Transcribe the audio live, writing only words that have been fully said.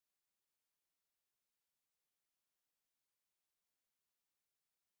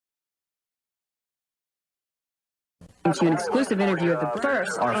To an exclusive interview of the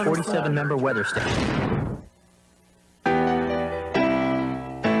first our 47-member weather station.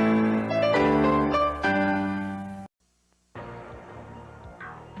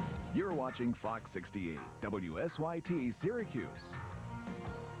 You're watching Fox 68, WSYT Syracuse.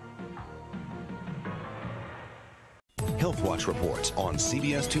 Health Watch reports on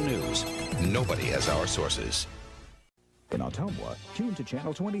CBS 2 News. Nobody has our sources. In Ottumwa, tune to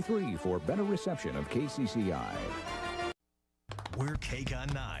Channel 23 for better reception of KCCI. We're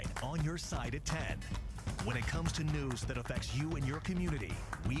KCON 9 on your side at 10. When it comes to news that affects you and your community,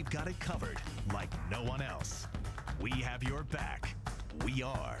 we've got it covered like no one else. We have your back. We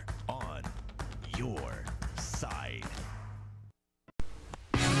are on your side.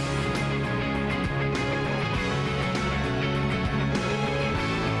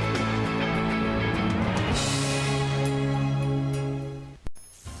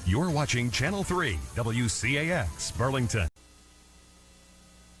 You're watching Channel 3, WCAX, Burlington.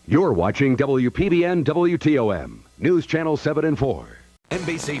 You're watching WPBN WTOM, News Channel 7 and 4.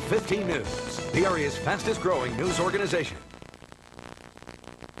 NBC 15 News, the area's fastest growing news organization.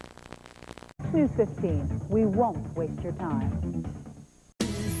 News 15, we won't waste your time.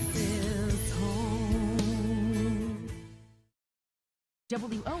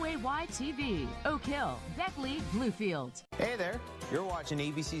 WOAY-TV, Oak Hill, Beckley, Bluefield. Hey there, you're watching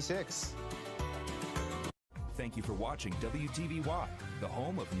ABC 6. Thank you for watching WTVY, the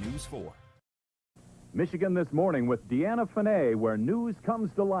home of News 4. Michigan This Morning with Deanna Finney, where news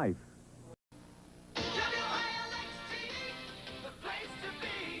comes to life.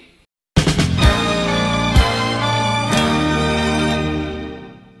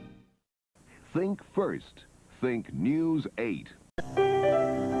 Think first. Think News 8.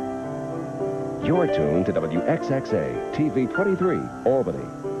 You're tuned to WXXA, TV 23, Albany.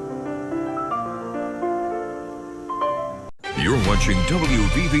 You're watching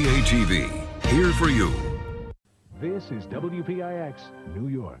WVVA TV, here for you. This is WPIX, New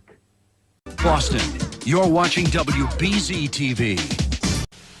York. Boston, you're watching WBZ TV.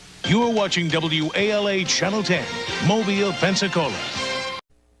 You're watching WALA Channel 10, Mobile, Pensacola.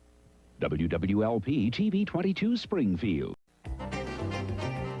 WWLP TV 22, Springfield.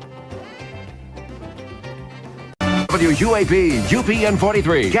 WUAP UPN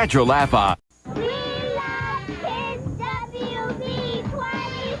 43. Get your laugh on. We love Kids WB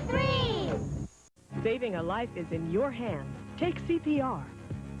 23. Saving a life is in your hands. Take CPR.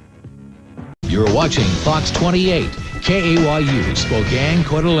 You're watching Fox 28, KAYU, Spokane,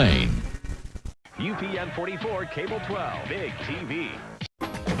 Coeur d'Alene. UPN 44, Cable 12, Big TV.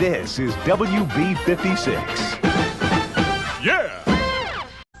 This is WB 56. Yeah!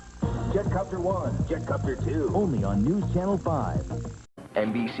 Jetcopter 1, Jetcopter 2. Only on News Channel 5.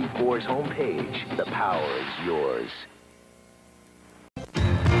 NBC4's homepage. The power is yours.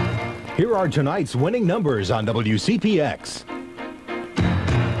 Here are tonight's winning numbers on WCPX.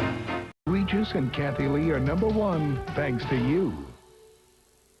 Regis and Kathy Lee are #1, thanks to you.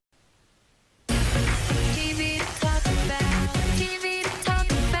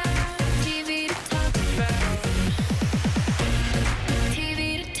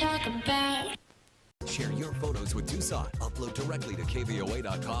 Share your photos with Tucson. Upload directly to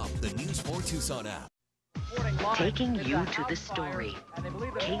KVOA.com, the News 4 Tucson app. Taking you to the story.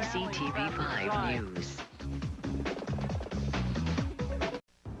 KCTV5 News.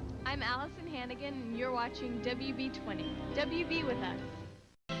 I'm Allison Hannigan, and you're watching WB20. WB with us.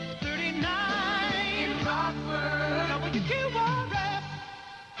 39 in Rockford, WQRF.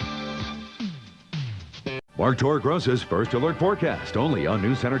 Mark Torgrossa's First Alert Forecast, only on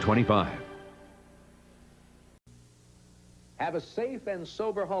News Center 25. Have a safe and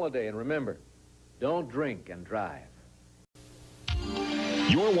sober holiday, and remember, don't drink and drive.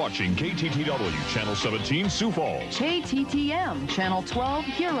 You're watching KTTW, Channel 17, Sioux Falls. KTTM, Channel 12,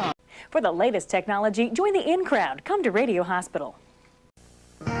 Huron. For the latest technology, join the in crowd. Come to Radio Hospital.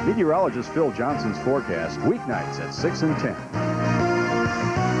 Meteorologist Phil Johnson's forecast, weeknights at 6 and 10.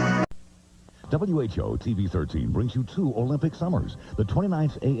 WHO TV 13 brings you 2 Olympic summers, the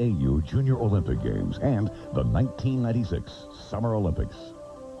 29th AAU Junior Olympic Games and the 1996 Summer Olympics.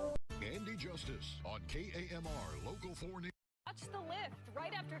 Andy Justice on KAMR Local 4 News. Watch The Lift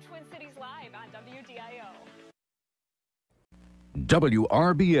right after Twin Cities Live on WDIO.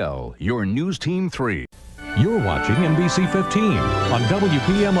 WRBL, your News Team 3. You're watching NBC 15 on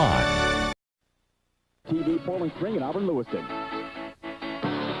WPMI. TV Bowling Spring in Auburn Lewiston.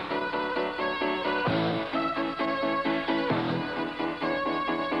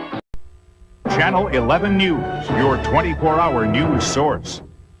 Channel 11 News, your 24-hour news source.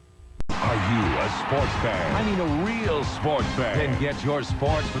 Are you a sports fan. I mean a real sports fan. Then get your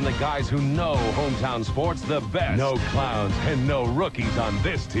sports from the guys who know hometown sports the best. No clowns and no rookies on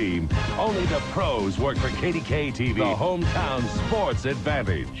this team. Only the pros work for KDK TV, the hometown sports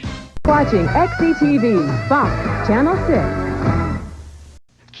advantage. Watching XCTV, Fox, Channel 6.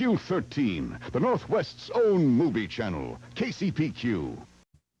 Q13, the Northwest's own movie channel, KCPQ.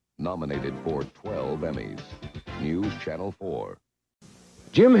 Nominated for 12 Emmys. News Channel 4.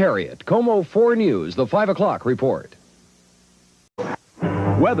 Jim Harriet, Como 4 News, the 5 o'clock report.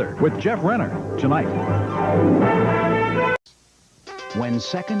 Weather with Jeff Renner tonight. When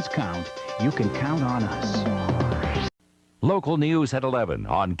seconds count, you can count on us. Local news at 11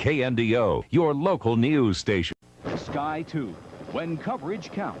 on KNDO, your local news station. Sky 2, when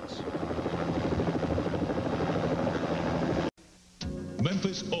coverage counts.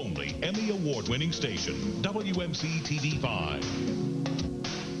 Memphis' only Emmy Award-winning station, WMC TV5.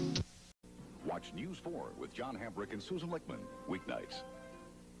 Watch News 4 with John Hambrick and Susan Lickman, weeknights.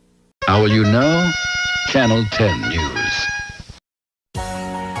 How will you know? Channel 10 News.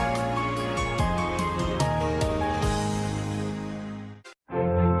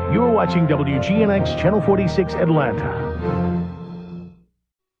 You're watching WGNX Channel 46 Atlanta.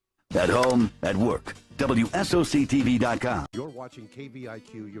 At home, at work, WSOCTV.com. You're watching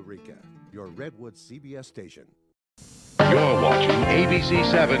KVIQ Eureka, your Redwood CBS station. You're watching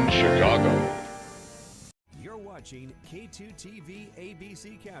ABC7 Chicago. You're watching K2TV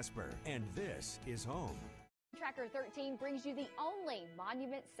ABC Casper, and this is home. Tracker 13 brings you the only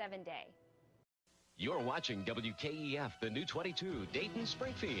Monument 7 Day. You're watching WKEF, the new 22, Dayton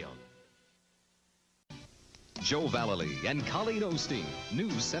Springfield. Joe Vallely and Colleen Osteen,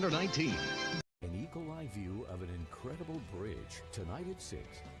 News Center 19. An eagle-eye view of an incredible bridge, tonight at 6.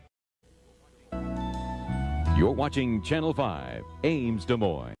 You're watching Channel 5, Ames, Des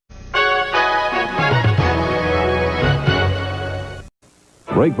Moines.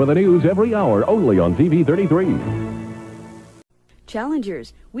 Break for the news every hour, only on TV 33.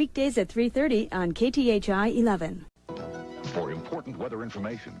 Challengers, weekdays at 3:30 on KTHI 11. For important weather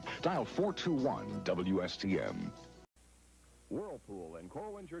information, dial 421 WSTM. Whirlpool and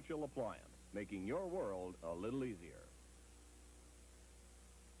Corwin Churchill Appliance, making your world a little easier.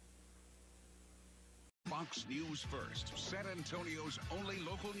 Fox News First, San Antonio's only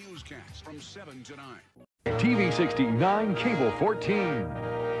local newscast from 7 to 9. TV 69, Cable 14.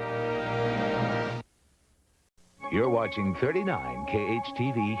 You're watching 39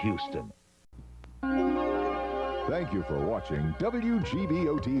 KHTV Houston. Thank you for watching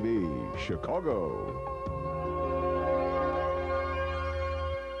WGBO-TV, Chicago.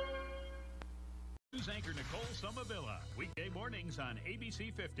 News anchor Nicole Somavilla, weekday mornings on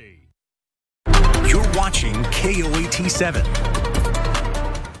ABC 50. You're watching KOAT7.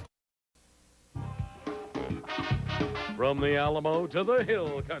 From the Alamo to the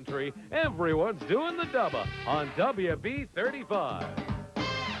Hill Country, everyone's doing the dubba on WB 35.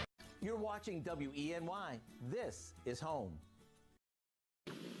 You're watching WENY. This is home.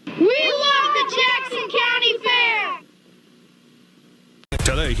 We love the Jackson County Fair!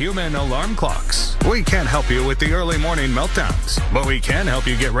 To the human alarm clocks. We can't help you with the early morning meltdowns, but we can help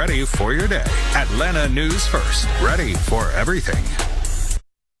you get ready for your day. Atlanta News First, ready for everything.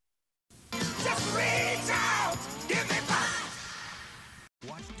 Just reach out! Give me five!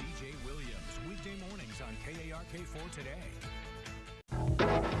 Watch DJ Williams weekday mornings on KARK4 today.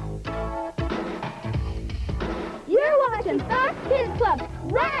 You're watching Fox Kids Club.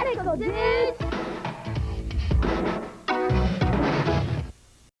 Radical, dudes!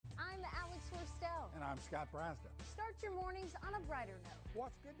 I'm Scott Brasda. Start your mornings on a brighter note.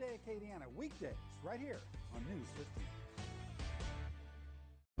 Watch Good Day Acadiana weekdays right here on News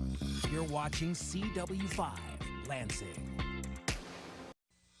 15. You're watching CW5 Lansing.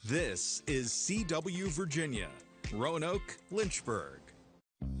 This is CW Virginia, Roanoke, Lynchburg.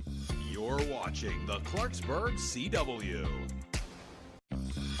 You're watching the Clarksburg CW.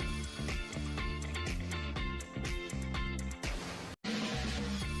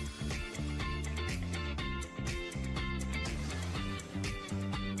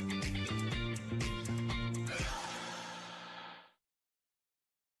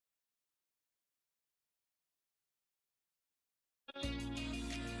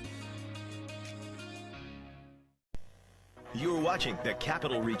 You're watching the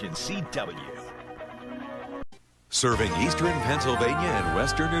Capital Region CW. Serving Eastern Pennsylvania and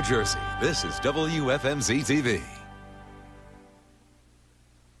Western New Jersey, this is WFMZ TV.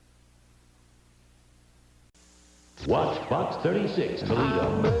 Watch Fox 36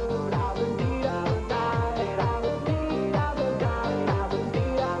 Toledo.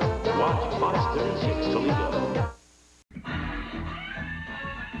 Watch Fox 36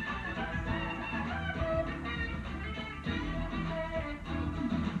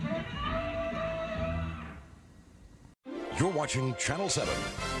 You're watching Channel 7,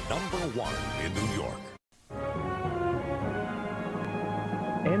 #1 in New York.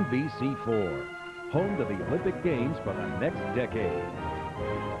 NBC4, home to the Olympic Games for the next decade.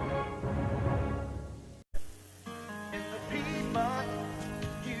 In the Piedmont,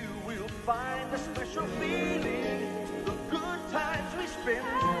 you will find a special feeling, the good times we spend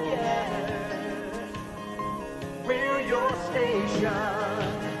together. We're your station.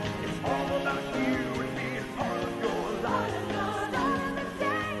 It's all about you and being part of your life.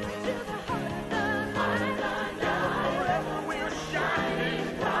 Forever we're shining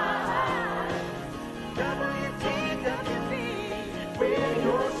bright. WTWB, we're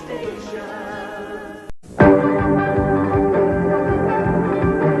your station.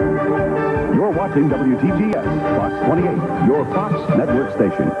 You're watching WTGS, Fox 28, your Fox network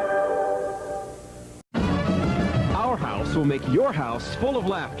station. Our house will make your house full of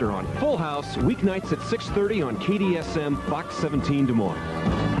laughter on Full House, weeknights at 6:30 on KDSM, Fox 17 Des Moines.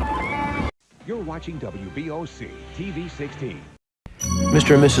 You're watching WBOC TV 16.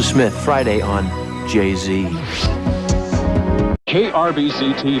 Mr. and Mrs. Smith, Friday on Jay-Z.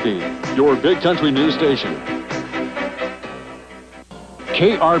 KRBC TV, your big country news station.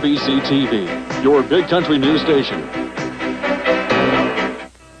 KRBC TV, your big country news station.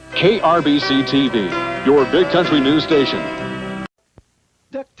 KRBC TV, your big country news station.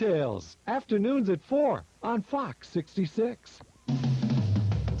 DuckTales, afternoons at 4 on Fox 66.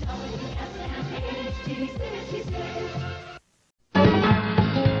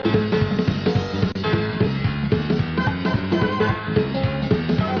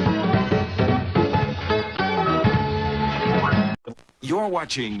 You're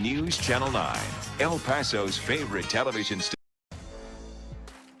watching News Channel 9, El Paso's favorite television station.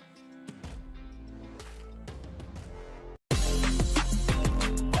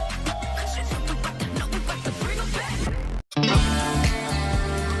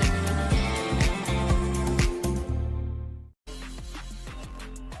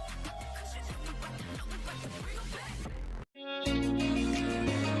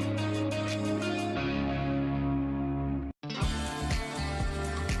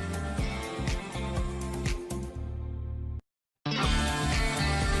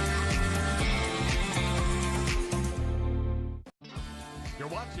 You're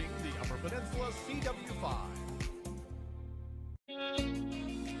watching the Upper Peninsula CW5.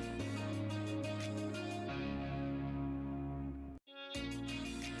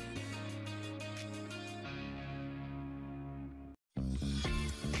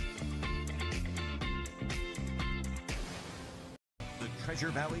 The Treasure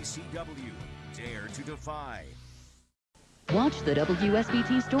Valley CW, Dare to Defy. Watch the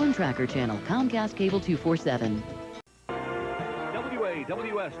WSBT Storm Tracker channel, Comcast Cable 247.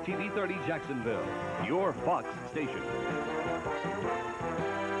 WAWS TV 30 Jacksonville, your Fox station.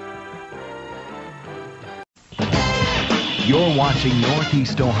 You're watching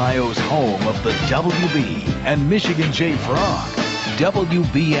Northeast Ohio's home of the WB and Michigan J Frog,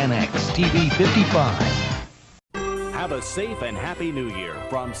 WBNX TV 55. Have a safe and happy New Year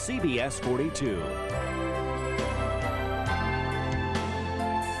from CBS 42.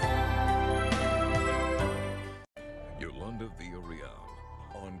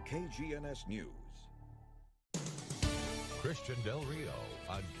 On KGNS News. Christian Del Rio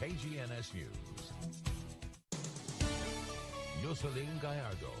on KGNS News. Jocelyn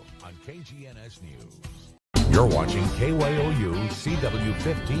Gallardo on KGNS News. You're watching KYOU CW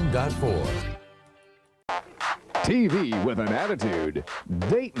 15.4. TV with an attitude.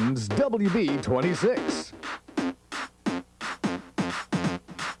 Dayton's WB 26.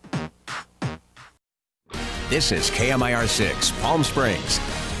 This is KMIR 6, Palm Springs.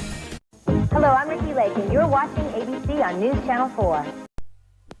 Hello, I'm Ricky Lake, and you're watching ABC on News Channel 4.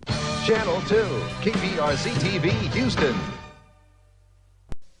 Channel 2, KPRC TV, Houston.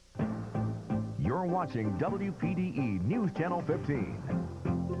 You're watching WPDE News Channel 15.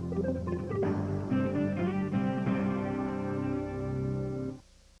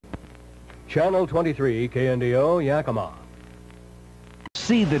 Channel 23, KNDO, Yakima.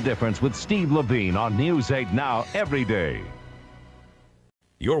 See the difference with Steve Levine on News 8 Now every day.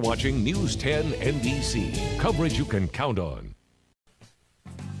 You're watching News 10 NBC, coverage you can count on.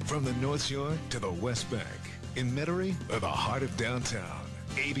 From the North Shore to the West Bank, in Metairie or the heart of downtown,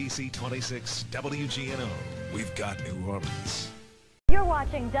 ABC 26 WGNO, we've got New Orleans. You're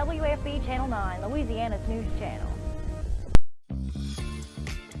watching WFB Channel 9, Louisiana's news channel.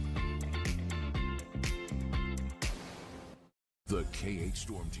 The KH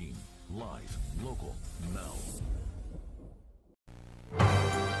Storm Team, live, local, now.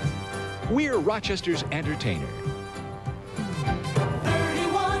 We're Rochester's entertainer.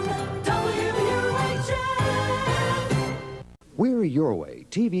 Weather your way.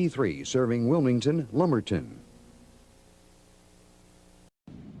 TV3 serving Wilmington, Lumberton.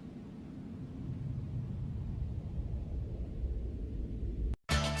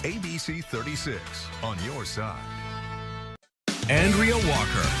 ABC 36 on your side. Andrea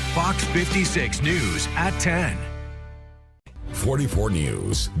Walker, Fox 56 News at 10. 44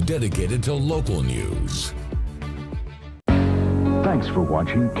 News, dedicated to local news. Thanks for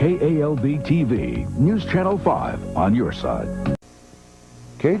watching KALB TV, News Channel 5 on your side.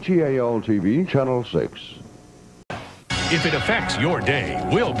 KGAL TV, Channel 6. If it affects your day,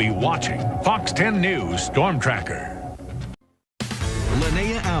 we'll be watching Fox 10 News Storm Tracker.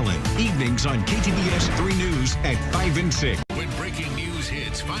 Linnea Allen, evenings on KTBS 3 News at 5 and 6. When breaking news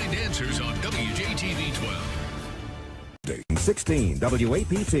hits, find answers on WJTV 12. 16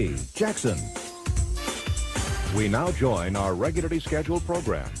 WAPT, Jackson. We now join our regularly scheduled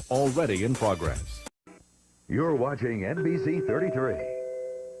program, already in progress. You're watching NBC 33.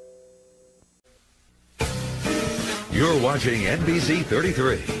 You're watching NBC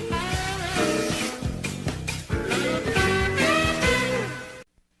 33.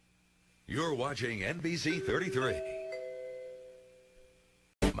 You're watching NBC 33.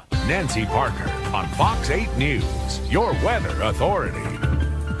 Nancy Parker on Fox 8 News, your weather authority.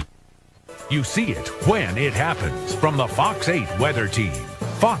 You see it when it happens from the Fox 8 weather team.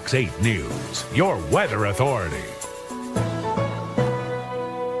 Fox 8 News, your weather authority.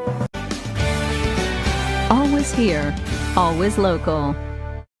 Always here, always local.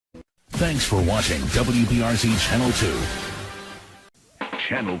 Thanks for watching WBRZ Channel 2.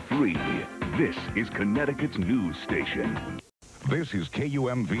 Channel 3. This is Connecticut's news station. This is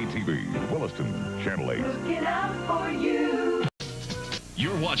KUMV-TV, Williston, Channel 8. Looking out for you.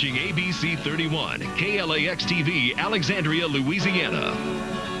 You're watching ABC 31, KLAX-TV, Alexandria, Louisiana.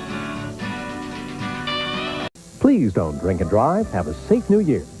 Please don't drink and drive. Have a safe new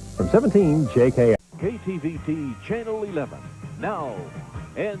year. From 17 JK. KTVT Channel 11. Now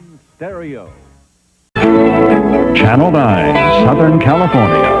in stereo. Channel 9, Southern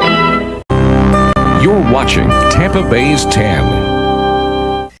California. You're watching Tampa Bay's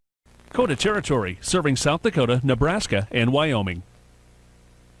 10. Dakota Territory, serving South Dakota, Nebraska, and Wyoming.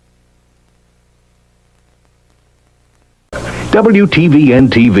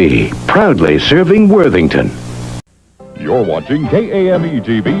 WTVN-TV, proudly serving Worthington. You're watching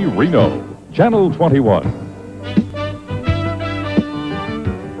KAME-TV Reno, Channel 21.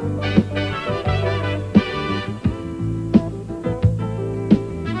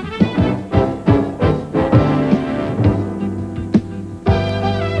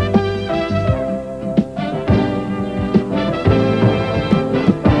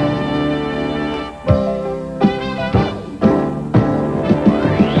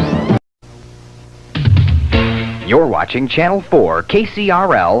 You're watching Channel 4,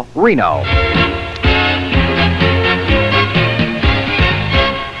 KCRL, Reno.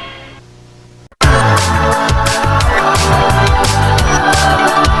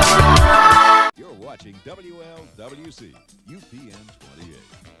 You're watching WLWC, UPN 28.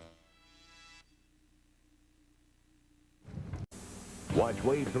 Watch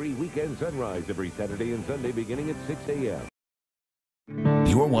Wave 3 Weekend Sunrise every Saturday and Sunday beginning at 6 a.m.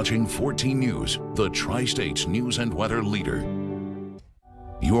 You're watching 14 News, the Tri-States news and weather leader.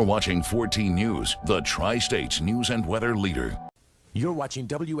 You're watching 14 News, the Tri-States news and weather leader. You're watching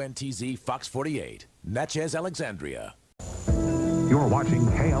WNTZ Fox 48, Natchez, Alexandria. You're watching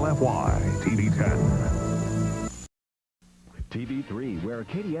KLFY TV 10. TV3, where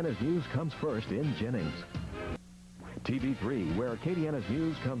Acadiana's news comes first in Jennings. TV3, where Acadiana's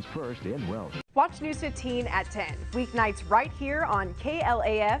news comes first in Welsh. Watch News 15 at 10, weeknights right here on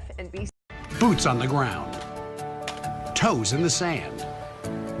KLAF and BC. Boots on the ground, toes in the sand,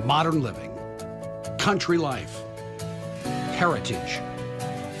 modern living, country life, heritage,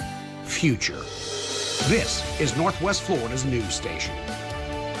 future. This is Northwest Florida's news station.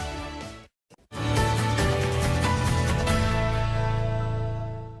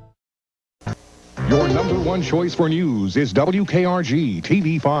 Your number one choice for news is WKRG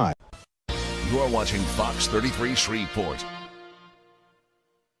TV 5. You're watching Fox 33 Shreveport.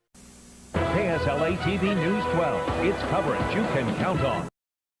 KSLA TV News 12. It's coverage you can count on.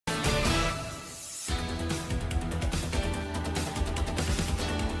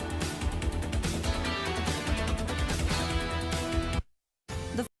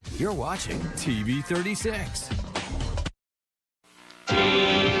 You're watching TV 36.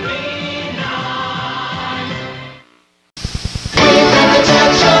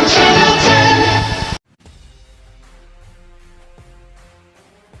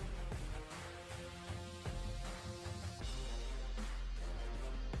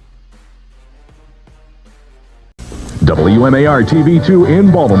 WMAR TV2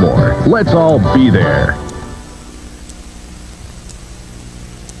 in Baltimore. Let's all be there.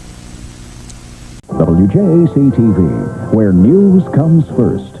 WJAC-TV, where news comes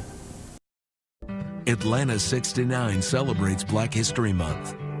first. Atlanta 69 celebrates Black History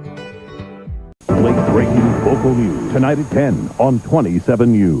Month. Late-breaking local news tonight at 10 on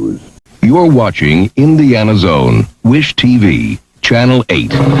 27 News. You're watching Indiana Zone, Wish TV, Channel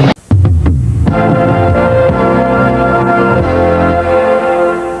 8.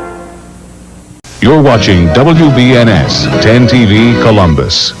 You're watching WBNS 10 TV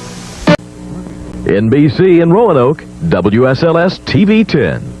Columbus. NBC in Roanoke, WSLS TV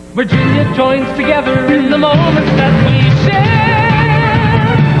 10. Virginia joins together in the moments that we share.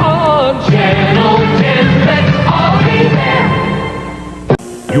 On Channel 10, let's all be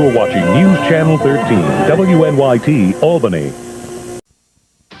there. You're watching News Channel 13, WNYT, Albany.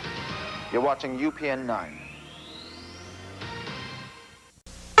 You're watching UPN 9.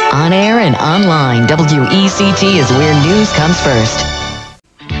 On air and online, WECT is where news comes first.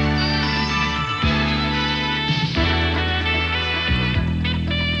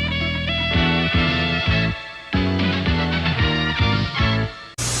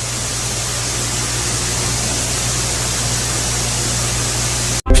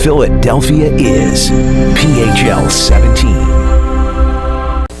 Philadelphia is PHL 17.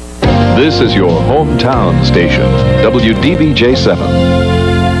 This is your hometown station, WDBJ 7.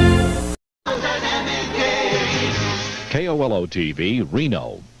 KOLO TV,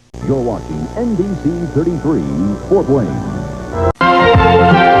 Reno. You're watching NBC 33, Fort Wayne.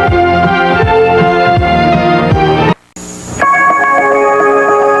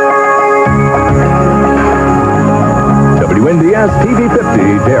 WNDS TV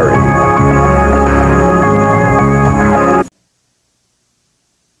 50, Derry.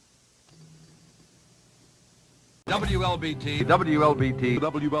 WLBT, WLBT,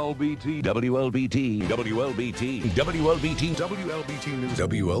 WLBT, WLBT, WLBT, WLBT, WLBT News,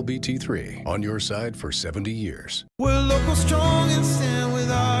 WLBT 3, on your side for 70 years. We're local, strong, and stand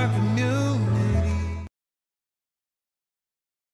with our community.